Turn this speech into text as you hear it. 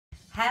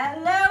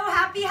Hello,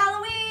 happy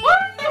Halloween!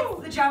 Woo!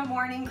 It's the Jump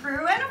Morning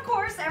Crew, and of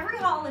course, every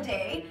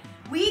holiday,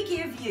 we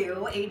give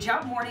you a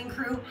Jump Morning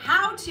Crew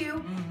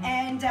how-to,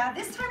 and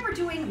this time we're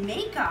doing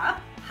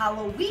makeup,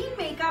 Halloween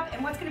makeup,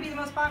 and what's going to be the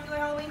most popular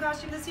Halloween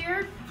costume this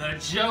year? The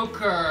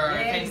Joker.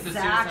 Thanks to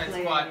Exactly.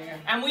 Suicide Squad.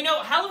 And we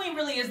know Halloween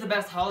really is the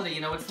best holiday.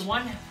 You know, it's the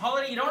one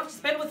holiday you don't have to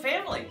spend with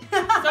family.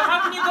 So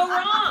how can you go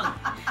wrong?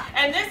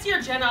 And this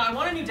year, Jenna, I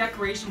want a new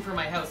decoration for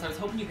my house. I was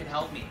hoping you could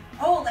help me.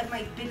 Oh, like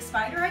my big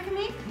spider I can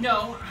make?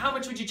 No, how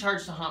much would you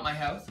charge to haunt my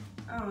house?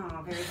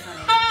 Oh, very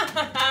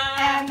funny.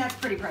 And that's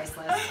pretty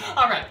priceless.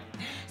 All right,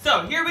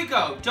 so here we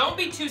go. Don't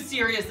be too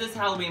serious this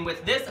Halloween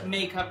with this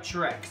makeup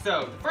trick.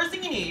 So the first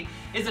thing you need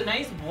is a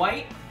nice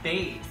white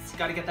base.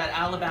 Got to get that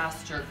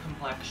alabaster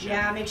complexion.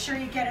 Yeah, make sure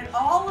you get it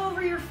all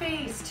over your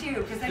face too,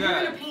 because then you're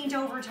going to paint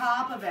over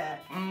top of it.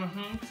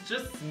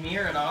 Just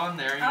smear it on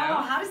there, you know?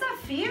 Oh, how does that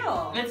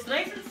feel? It's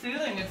nice and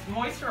soothing. It's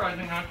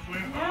moisturizing, actually.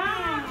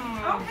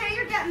 Yeah. Okay,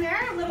 you're getting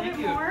there a little bit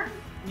more.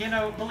 You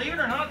know, believe it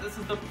or not, this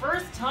is the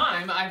first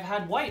time I've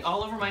had white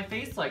all over my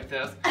face like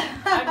this.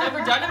 I've never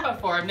done it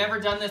before. I've never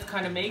done this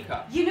kind of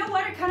makeup. You know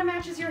what? It kind of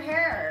matches your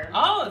hair.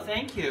 Oh,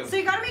 thank you. So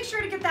you got to make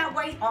sure to get that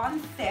white on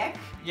thick.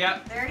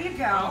 Yep. There you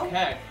go.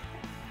 Okay.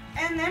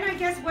 And then I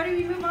guess what do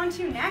we move on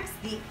to next?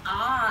 The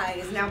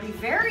eyes. Now be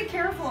very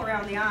careful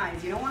around the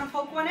eyes. You don't want to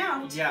poke one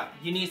out. Yeah,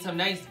 you need some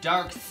nice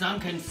dark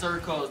sunken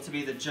circles to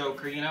be the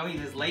Joker, you know,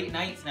 his late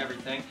nights and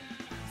everything.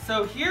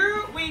 So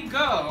here we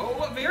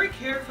go, very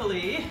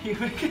carefully. You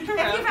make it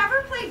around. If you've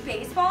ever played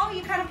baseball,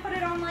 you kind of put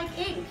it on like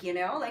ink, you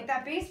know, like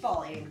that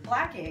baseball ink,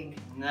 black ink.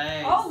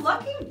 Nice. Oh,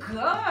 looking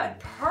good.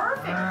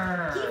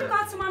 Perfect. He even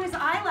got some on his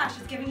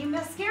eyelashes, giving you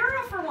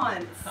mascara for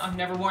once. I've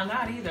never worn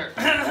that either.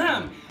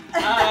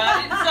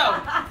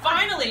 So,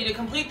 finally, to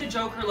complete the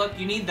Joker look,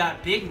 you need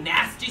that big,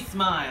 nasty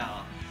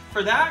smile.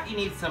 For that, you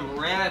need some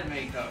red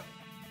makeup.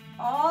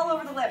 All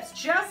over the lips,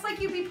 just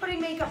like you'd be putting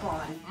makeup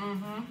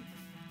on.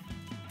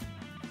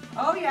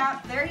 Oh yeah,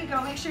 there you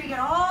go. Make sure you get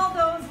all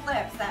those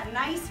lips, that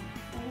nice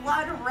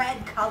blood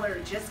red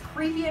color, just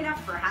creepy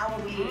enough for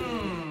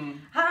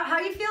Halloween. How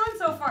you feeling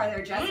so far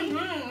there, Jessie?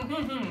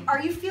 Are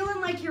you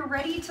feeling like you're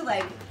ready to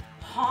like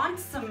haunt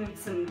some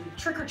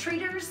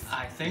trick-or-treaters?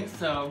 I think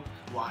so.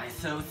 Why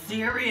so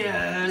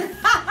serious?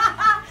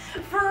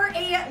 For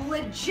a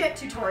legit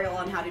tutorial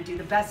on how to do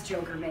the best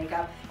Joker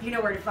makeup, you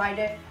know where to find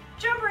it.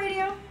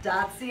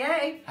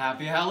 jumpradio.ca.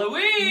 Happy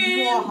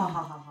Halloween!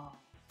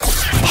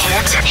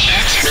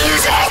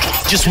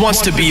 Music just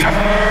wants to be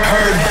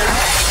heard.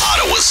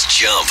 Ottawa's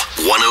Jump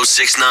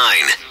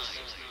 1069.